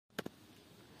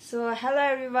So hello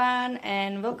everyone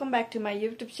and welcome back to my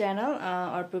YouTube channel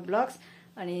Arpuz Vlogs.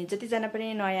 अनि जतिजना पनि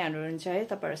नयाँ हुनुहुन्छ है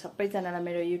तपाईहरु सबैजनालाई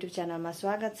मेरो YouTube च्यानलमा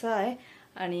स्वागत छ है।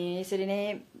 अनि यसरी नै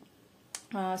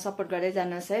सपोर्ट गर्दै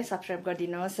जानुहोस् है, सब्स्क्राइब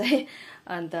गरिदिनुहोस् है।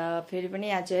 अन्त फेरि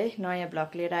पनि आज है नयाँ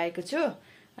भ्लग लिएर आएको छु।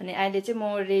 अनि अहिले चाहिँ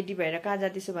म रेडी भएर कहाँ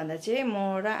जाँदैछु भन्दा चाहिँ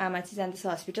म र आमा चाहिँ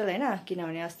जाँदैछु हस्पिटल हैन,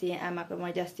 किनभने अस्ति आमाको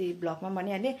मैले अस्ति भ्लगमा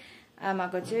भनिहालेँ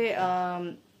आमाको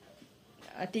चाहिँ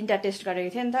 3टा टेस्ट गरेको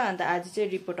थिएँ नि त। अन्त आज चाहिँ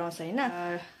रिपोर्ट आउँछ हैन,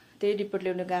 त्यही रिपोर्ट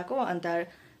ल्याउन गएको। अन्त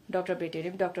डाक्टर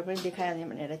भेटेर डाक्टर पनि देखाइहाल्ने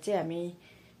भनेर चाहिँ हामी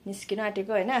निस्किन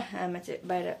आँटेको हैन। आमा चाहिँ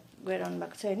बाहिर गएर आउनु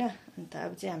भएको छ हैन। अन्त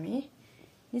अब चाहिँ हामी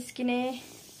निस्किने।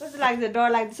 कस्तो लाग्छ, डर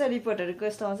लाग्दैछ रिपोर्टहरु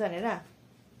कस्तो आउँछ भनेर?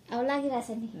 अब लागिरहेछ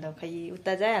नि। ल खै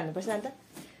उता जाइहाल्नुपर्छ नि त।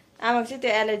 आमाको चाहिँ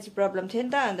त्यो एलर्जी प्रब्लम थियो नि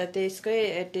त, अन्त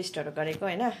त्यसकै टेस्टहरु गरेको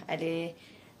हैन। अहिले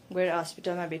गएर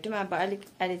हस्पिटलमा भेटौँ। अब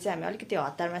अहिले चाहिँ हामी अलिकति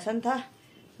हतारमा छ नि त।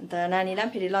 अन्त नानीलाई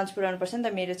पनि फेरि लन्च पुर्याउनु पर्छ नि त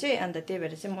मेरो चाहिँ। अन्त त्यही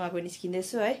भएर चाहिँ म अब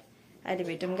निस्किँदैछु है। अहिले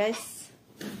भेटौँ गाइस।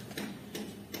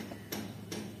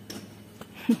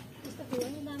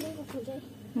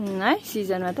 है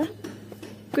सिजनमा त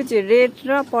कुछ रेड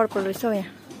र पर्पल रहेछ हौ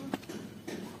यहाँ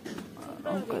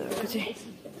अङ्कलहरुको चाहिँ।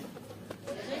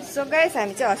 सो गाइस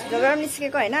हामी चाहिँ हस्पिटलबाट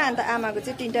निस्केको हैन। अन्त आमाको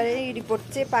चाहिँ 3टा रिपोर्ट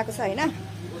चाहिँ पाएको छ हैन।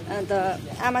 अन्त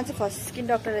आमा चाहिँ फर्स्ट स्किन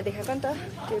डाक्टरले देखाएको नि त,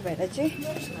 त्यही भएर चाहिँ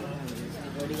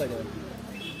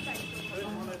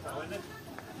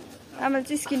आमाले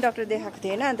चाहिँ स्किन डाक्टर देखाएको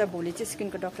थियो हैन। अन्त भोलि चाहिँ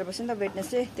स्किनको डाक्टर बस्छ नि त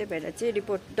वेडनेसडे, त्यही भएर चाहिँ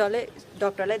रिपोर्ट डल्लै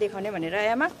डाक्टरलाई देखाउने भनेर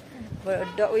आमा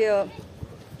उयो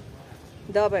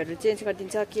दबाईहरू चेन्ज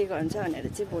गरिदिन्छ के गर्छ भनेर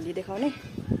चाहिँ भोलि देखाउने।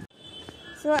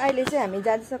 सो अहिले चाहिँ हामी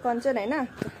जाँदैछ कञ्चन हैन।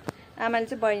 आमाले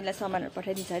चाहिँ बहिनीलाई सामानहरू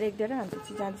पठाइदिन्छ अरे 1-2 अन्त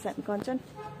चाहिँ जाँदैछ हामी कञ्चन।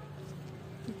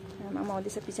 आमा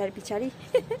आउँदैछ पछाडि पछाडि।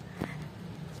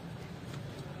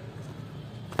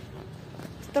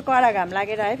 यस्तो कडा घाम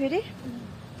लागेर है फेरि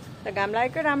त घाम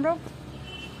लागेको राम्रो।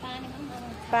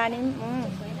 पानी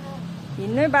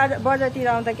हिँड्नै बजारतिर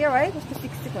आउँदा के हो है कस्तो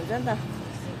सिकसिक हुन्छ नि त।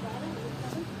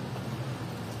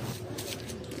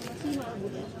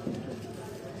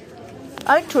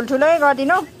 अलिक ठुल्ठुलै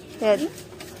गरिदिनु,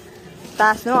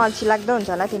 तास्नु अल्छी लाग्दो हुन्छ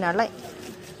होला तिनीहरूलाई।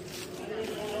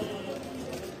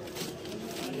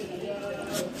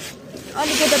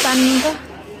 अलिकति तान्नु त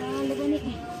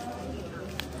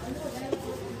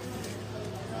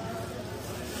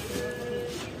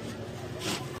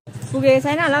पुगेको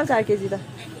छैन होला 4 केजी त।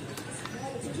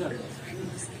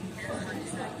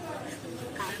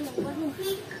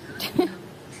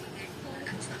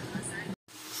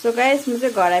 सो गाइस म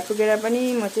चाहिँ घर आइपुगेर पनि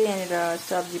म चाहिँ यहाँनिर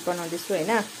सब्जी बनाउँदैछु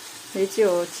हैन। यो चाहिँ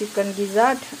हो चिकन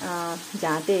गिजाट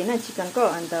झाँते हैन चिकनको।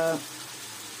 अन्त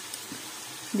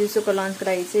दिउँसोको लन्चको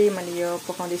लागि चाहिँ मैले यो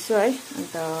पकाउँदैछु है।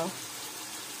 अन्त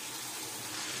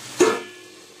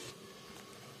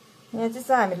यहाँ चाहिँ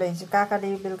हामीले हिजो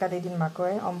काकाले बेलुका ल्याइदिनु भएको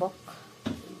है अम्बक।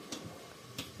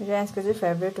 रेन्सको चाहिँ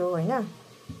फेभरेट हो हैन।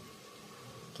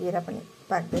 केरा पनि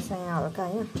पाक्दैछ यहाँ हल्का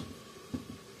हैन।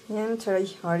 यहाँ छोरी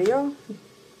हरियो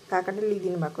काकाले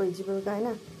ल्याइदिनु भएको हिजो बेलुका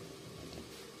हैन।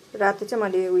 रातो चाहिँ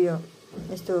मैले उयो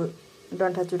यस्तो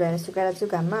डन्ठा चुडाएर सुकाएर छु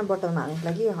घाममा बोतलमा हाल्नुको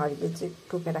लागि, हरियो चाहिँ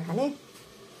टोकेर खाने।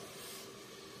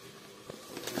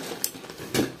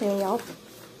 त्यही हो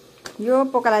यो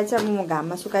पोकालाई चाहिँ अब म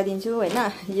घाममा सुकाइदिन्छु हैन।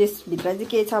 यसभित्र चाहिँ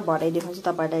के छ भरै देखाउँछु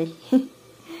तपाईलाई।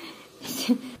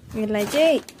 यसलाई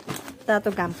चाहिँ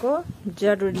तातो घामको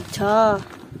जरुरी छ,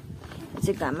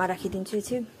 चाहिँ घाममा राखिदिन्छु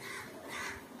एकछिन।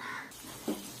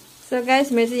 सो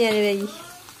गाइस मेरो चाहिँ यहाँनिर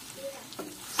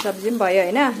सब्जी पनि भयो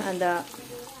हैन। अन्त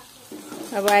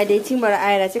अब अहिले एकछिनबाट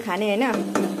आएर चाहिँ खाने हैन।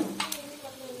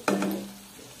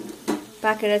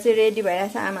 पाकेर चाहिँ रेडी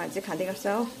भइरहेछ, आमाहरू चाहिँ खाँदै गर्छ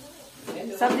हो।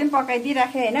 सब्जी पनि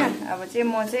पकाइदिइराखेँ हैन। अब चाहिँ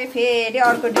म चाहिँ फेरि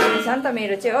अर्को ड्युटी छ नि त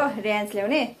मेरो चाहिँ हो, रेन्स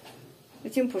ल्याउने। त्यो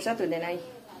चाहिँ फुर्सद हुँदैन है,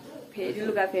 फेरि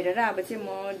लुगा फेरेर अब चाहिँ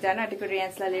म जान आँटेको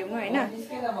रेन्सलाई ल्याउनु हैन।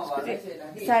 उसको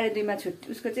चाहिँ 2:30 मा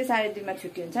छुट्टी, उसको चाहिँ 2:30 मा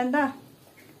छुट्टी हुन्छ नि त।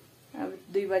 अब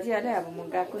 2 बजी हाल्यो। अब म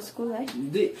गएको स्कुल है।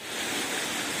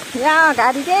 यहाँ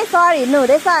घारी चाहिँ सर हिँड्नु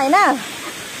हुँदैछ हैन,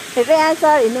 रेन्स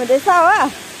सर हिँड्नु हुँदैछ हो।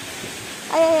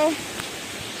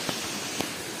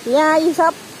 यहाँ यी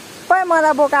सबै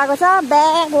मलाई बोकाएको छ,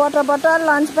 ब्याग वाटर बोतल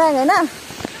लन्च ब्याग हैन।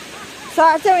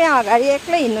 सर चाहिँ यहाँ अगाडि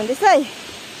एक्लै हिँड्नु हुँदैछ है।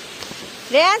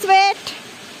 Rains weight.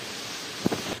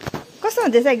 कस्तो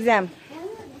हुँदैछ एक्जाम?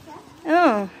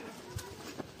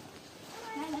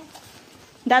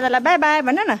 दादालाई बाई बाई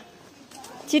भन न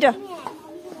छिटो।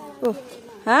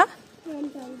 हाँ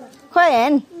खोइ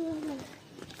हेन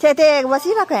छेते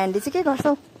बसिरहेको ह्यान्डी चाहिँ के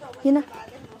गर्छौ? किन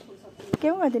के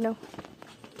पनि गर्दिनौ?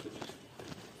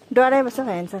 डराइ बस्छ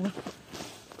ह्यान्डसँग।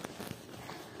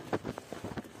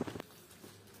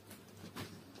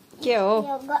 के हो?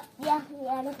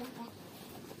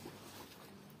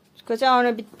 को चाहिँ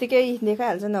आउने बित्तिकै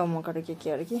देखाइहाल्छ नि त होमवर्कहरू के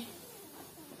केहरू कि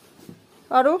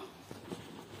अरू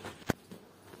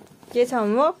के छ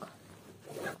होमवर्क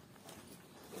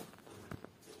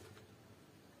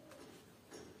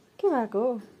के भएको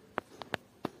हो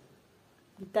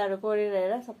भित्ताहरू कोरेर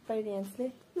हेर सबै रियान्सले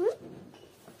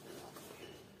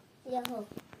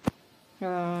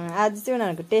आज चाहिँ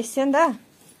उनीहरूको टेस्ट थियो नि त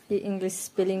इङ्ग्लिस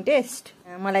स्पेलिङ टेस्ट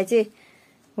मलाई चाहिँ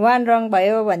 1 रङ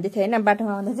भयो भन्दै थियो होइन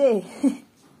बाटोमा आउँदा चाहिँ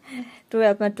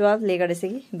 12मा 12 लिएको रहेछ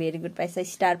कि भेरी गुड पाइछ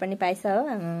स्टार पनि पाइछ हो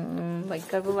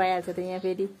भयङ्कर पो भइहाल्छ त यहाँ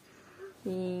फेरि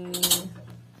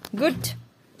गुड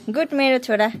गुड मेरो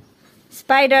छोरा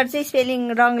स्पाइडर चाहिँ स्पेलिङ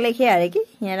रङ लेखे अरे कि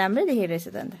यहाँ राम्रै लेखेको रहेछ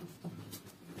त अन्त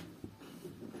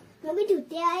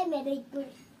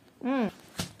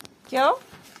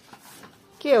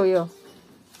के हो यो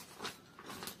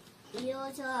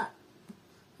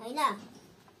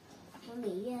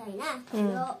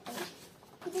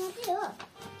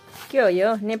के हो यो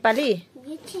नेपाली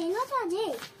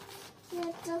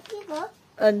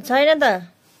छैन त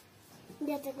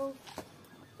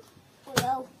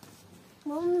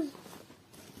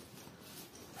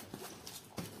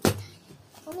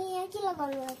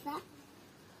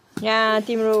यहाँ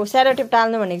तिम्रो सेरोटिप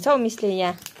टाल्नु भनेको छौ मिसले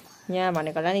यहाँ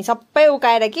भनेको होला नि सबै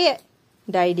उकाएर के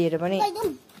डाइरीहरू पनि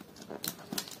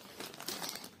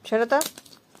छोरा त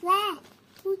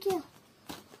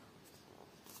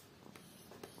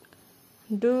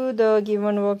Do the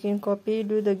given working copy,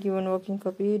 do the given working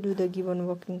copy, do the given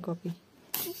working copy.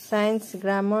 Science,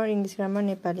 grammar, English grammar,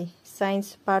 Nepali.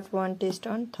 Science part 1 test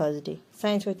on Thursday.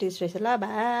 Science को टेस्ट रहेछ ल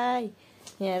भाइ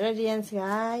यहाँ र रियान्स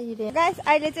भाइ गाइस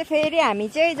अहिले चाहिँ फेरि हामी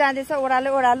चाहिँ जाँदैछ ओह्रालो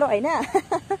ओह्रालो हैन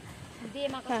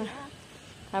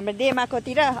हाम्रो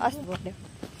देमाकोतिर अस्ति भोट्यो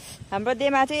हाम्रो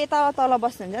देमा चाहिँ यता तल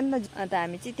बस्नुहुन्छ नि त अन्त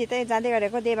हामी चाहिँ त्यतै जाँदै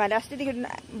गरेको देमाले अस्तिदेखि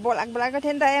बोलाएको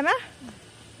थियो नि त आमा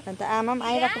अन्त आमा पनि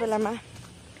आइरहेको बेलामा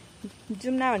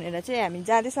जुम्ना भनेर चाहिँ हामी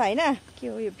जाँदैछ होइन के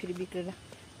हो यो फेरि बिग्रेर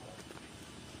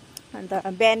अन्त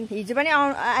बिहान हिजो पनि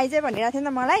आइज भनिरहेको थियो नि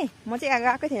त मलाई म चाहिँ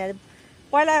गएको थिएन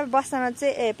पहिला बस्नमा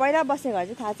चाहिँ पहिला बस्ने घर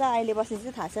चाहिँ थाहा छ अहिले बस्ने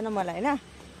चाहिँ थाहा छैन मलाई होइन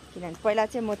किनभने पहिला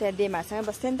चाहिँ म त्यहाँ देमासँग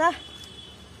बस्थेँ नि त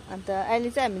अन्त अहिले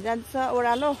चाहिँ हामी जान्छ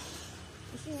ओह्रालो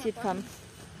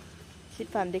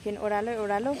सिटफार्मदेखि ओह्रालो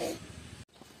ओह्रालो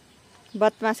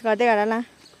बदमास गर्दै गर ल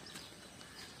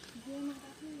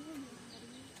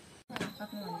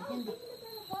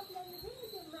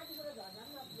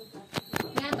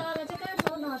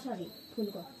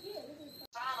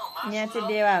यहाँ चाहिँ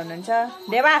देवा हुनुहुन्छ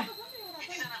देवा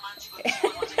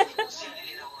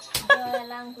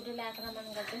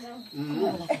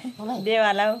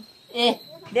देवाला ए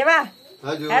देवा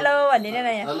हेलो भनिदिनु न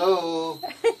यहाँ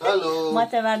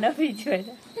मचा मार्न पिछु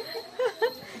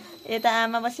यता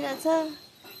आमा बसिरहेछ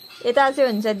यता चाहिँ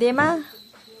हुन्छ देमा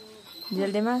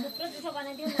झेलदेमा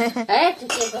यहाँ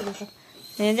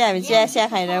चाहिँ हामी चिया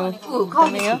खाएर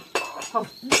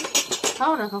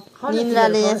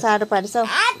निन्द्राले यहाँ साह्रो पार्छ हौ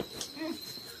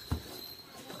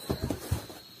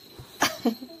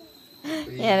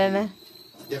हेर न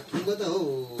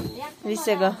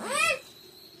रिसेको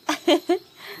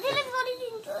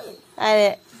अहिले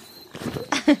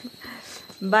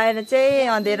बाहिर चाहिँ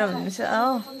अँधेरो हुनुहुन्छ हो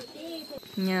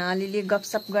यहाँ अलिअलि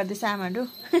गफसप गर्दैछ आमाहरू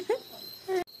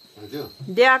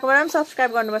देवाकोबाट पनि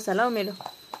सब्सक्राइब गर्नुपर्छ होला हौ मेरो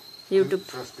युट्युब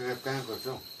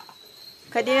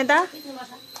खै दिन त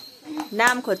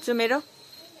नाम खोज्छु मेरो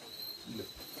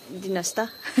दिनुहोस् त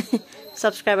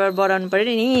सब्सक्राइबर बढाउनु पर्यो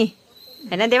नि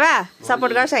होइन देवा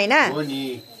सपोर्ट गर्छ होइन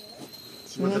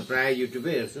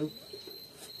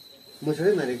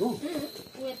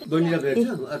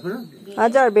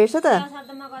हजुर भेट्छ त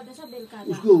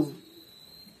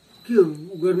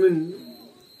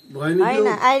होइन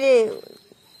अहिले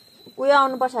उयो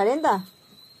आउनुपर्छ अरे नि त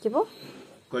के पो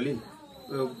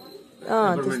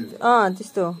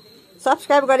त्यस्तो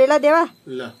सब्सक्राइब गरे ल देवा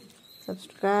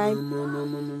सब्सक्राइब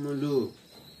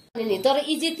तर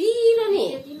इज्जतिलो नि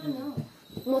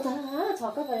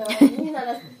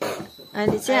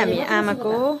अहिले चाहिँ हामी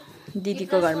आमाको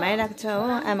दिदीको घरमा आइरहेको छ हो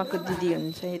आमाको दिदी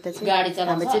हुनुहुन्छ यता चाहिँ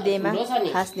हाम्रो चाहिँ देमा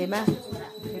खास देमा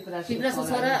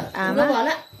आमा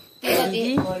दिदी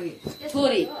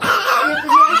छोरी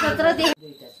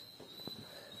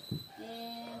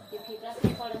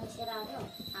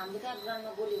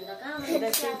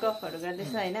गफहरू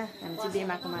गर्दैछ होइन हामी चाहिँ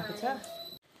देमाकोमा आएको छ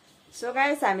सो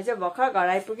गाइस हामी चाहिँ भर्खर घर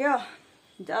आइपुग्यो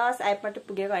जस्ट आइपट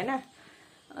पुगेको होइन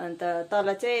अन्त तल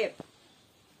चाहिँ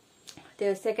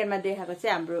त्यो सेकेन्डमा देखाएको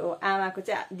चाहिँ हाम्रो आमाको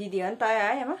चाहिँ दिदी हो नि त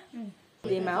है आमा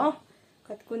देमा हो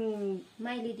कुन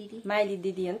माइली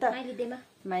दिदी हो नि त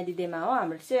माइली देमा हो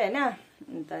हाम्रो चाहिँ होइन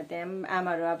अन्त त्यहाँ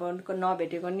आमाहरू अब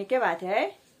नभेटेको निकै भएको थियो है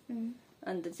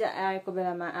अन्त चाहिँ आएको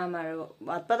बेलामा आमाहरू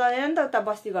हतपत आउँदैन नि त उता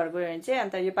बस्ती घर गयो भने चाहिँ।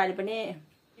 अन्त योपालि पनि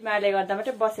बिमारले गर्दा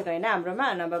मात्रै बसेको होइन हाम्रोमा,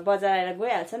 नभए बजार आएर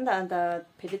गइहाल्छ नि त। अन्त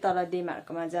फेरि तल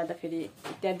देमाहरूकोमा जाँदाखेरि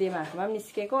त्यहाँ देमाहरूकोमा पनि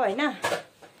निस्केको होइन।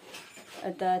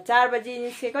 अन्त 4 बजी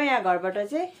निस्केको यहाँ घरबाट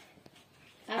चाहिँ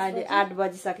अहिले 8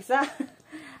 बजिसकेछ।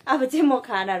 अब चाहिँ म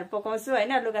खानाहरू पकाउँछु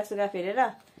होइन, लुगासुगा फेरेर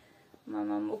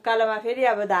उकालोमा फेरि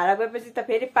अब धारा गएपछि त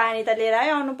फेरि पानी त लिएर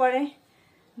आउनु पर्यो।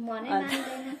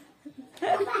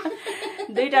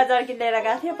 2टा जर्किन लिएर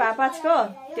गएको थियो 5-5को,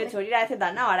 त्यो छोडिरहेको थियो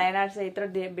धन्न हराएर रहेछ यत्रो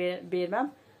बेरमा।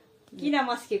 किन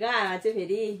मस्केको आमा चाहिँ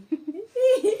फेरि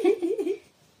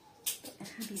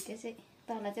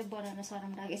तल चाहिँ बनाउन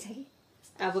शरम लागेछ कि।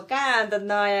 अब कहाँ अन्त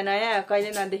नयाँ नयाँ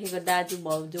कहिले नदेखेको दाजु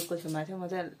भाउजूको छेउमा थियो, म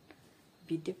चाहिँ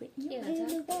भिटेको।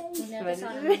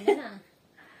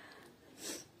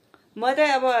 म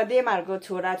चाहिँ अब देमाहरूको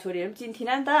छोरा छोरीहरू पनि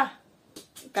चिन्थिनँ नि त,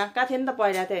 कहाँ कहाँ थियो नि त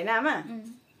पहिला त होइन आमा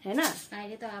होइन।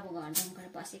 अहिले त अब घर जमकर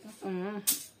बसेको।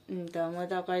 अन्त म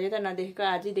त कहिले त नदेखेको,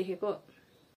 आजै देखेको।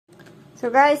 सो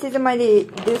गाइस, चाहिँ मैले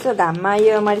दिउँसो घाममा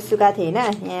यो मैले सुकाएको थिएँ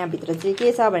होइन। यहाँभित्र चाहिँ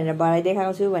के छ भनेर भरे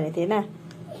देखाएको छु भनेको थिएँ होइन।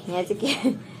 यहाँ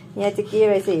चाहिँ के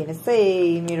रहेछ हेर्नुहोस्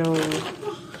है मेरो।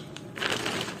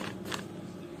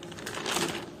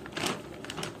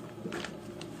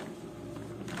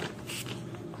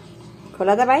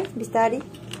 खोला त भाइ बिस्तारी।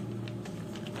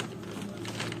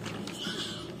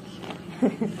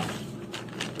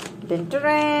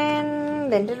 डेन्टुरेन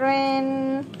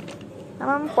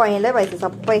आमा पहेँलै भएछ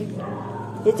सबै।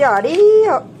 यो चाहिँ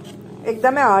हरियो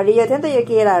एकदमै हरियो थियो नि त यो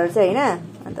केराहरू चाहिँ होइन।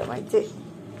 अन्त मैले चाहिँ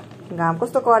घाम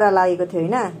कस्तो कडा लागेको थियो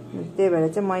होइन, त्यही भएर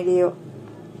चाहिँ मैले यो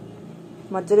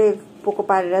मजाले पोको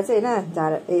पारेर चाहिँ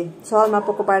होइन सलमा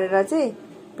पोको पारेर चाहिँ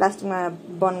प्लास्टिकमा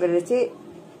बन्द गरेर चाहिँ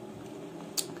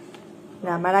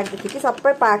घाममा राख्दै थिएँ कि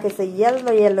सबै पाकेछ,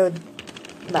 येल्लो येल्लो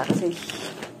भएको छ।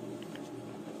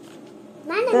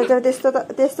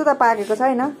 त्यस्तो त पाकेको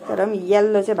छैन, तर पनि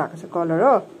येल्लो चाहिँ भएको छ कलर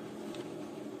हो।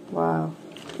 वाउ,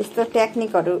 यस्तो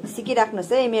टेक्निकहरू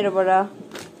सिकिराख्नुहोस् है मेरोबाट।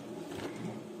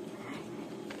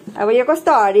 अब यो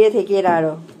कस्तो हरियो थियो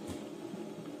केराहरू।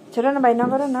 छोड न भाइ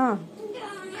नगर न,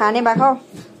 खाने भएको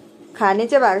खाने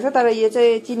चाहिँ भएको छ, तर यो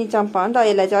चाहिँ चिनी चम्पा हो नि त।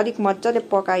 यसलाई चाहिँ अलिक मजाले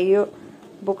पकाइयो,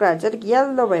 बोक्राहरू चाहिँ अलिक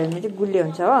येल्लो भयो भने चाहिँ गुलियो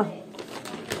हुन्छ हो।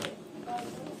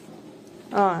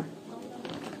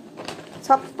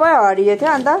 सबै हरियो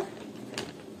थियो। अन्त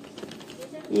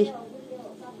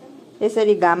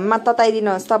यसरी घाममा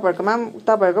तताइदिनुहोस्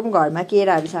तपाईँहरूको पनि घरमा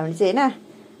केराहरू छ भने चाहिँ होइन।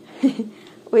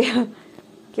 उयो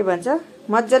के भन्छ,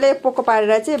 मजाले पोको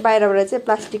पारेर चाहिँ बाहिरबाट चाहिँ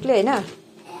प्लास्टिकले होइन,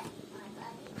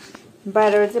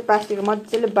 बाहिरबाट चाहिँ प्लास्टिक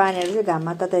मजाले बाँधेर चाहिँ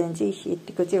घाममा तताइदिन्छ।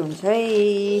 यतिको चाहिँ हुन्छ है।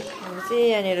 चाहिँ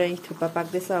यहाँनिर थुक्पा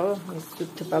पाक्दैछ हो,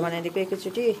 थुक्पा बनाइदिएको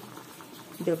एकैचोटि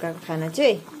बेलुकाको खाना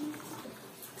चाहिँ।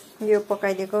 यो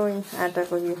पकाइदिएको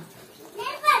आटाको यो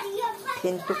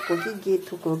फेनतुक हो कि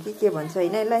गेथुक हो कि के भन्छ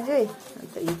होइन यसलाई चाहिँ।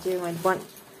 अन्त यो चाहिँ मैले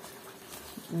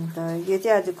अन्त यो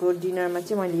चाहिँ आजको डिनरमा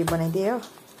चाहिँ मैले यो बनाइदिएँ हो।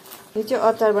 यो चाहिँ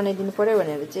अचार बनाइदिनु पर्यो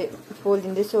भनेर चाहिँ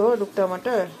पोलिदिँदैछु हो, रुख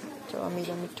टमाटर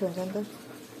अमिलो मिठो हुन्छ नि त।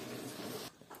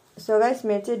 सो गाइस,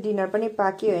 मेरो चाहिँ डिनर पनि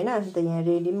पाक्यो होइन। अन्त यहाँ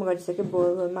रेडी पनि गरिसक्यो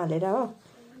बोलमा हालेर हो।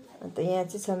 अन्त यहाँ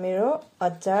चाहिँ छ मेरो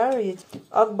अचार, यो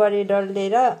अकबरी डल्ले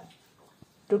र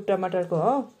रुख टमाटरको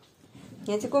हो।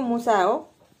 यहाँ चाहिँ को मुसा हो।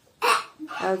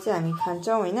 अब चाहिँ हामी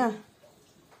खान्छौँ होइन,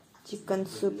 चिकन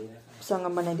सुपसँग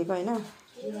बनाइदिएको होइन।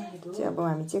 चाहिँ अब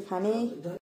हामी चाहिँ खाने